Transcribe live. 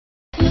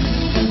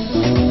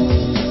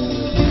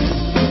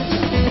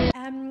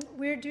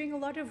doing a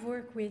lot of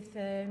work with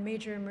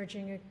major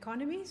emerging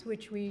economies,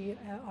 which we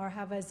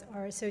have as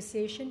our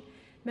association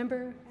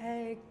member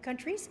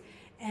countries.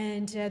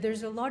 And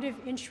there's a lot of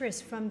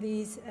interest from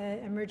these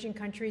emerging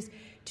countries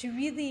to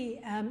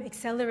really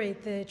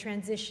accelerate the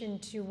transition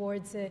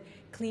towards a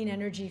clean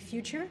energy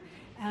future.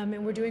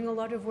 And we're doing a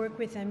lot of work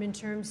with them in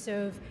terms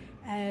of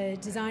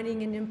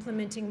designing and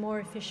implementing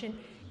more efficient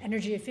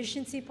energy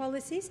efficiency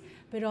policies,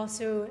 but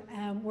also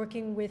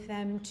working with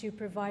them to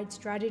provide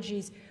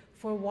strategies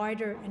for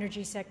wider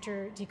energy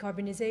sector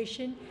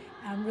decarbonization,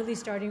 really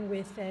starting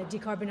with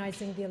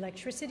decarbonizing the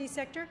electricity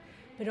sector,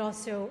 but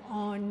also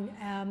on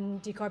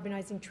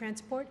decarbonizing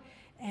transport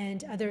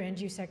and other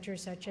end-use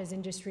sectors such as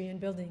industry and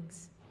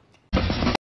buildings.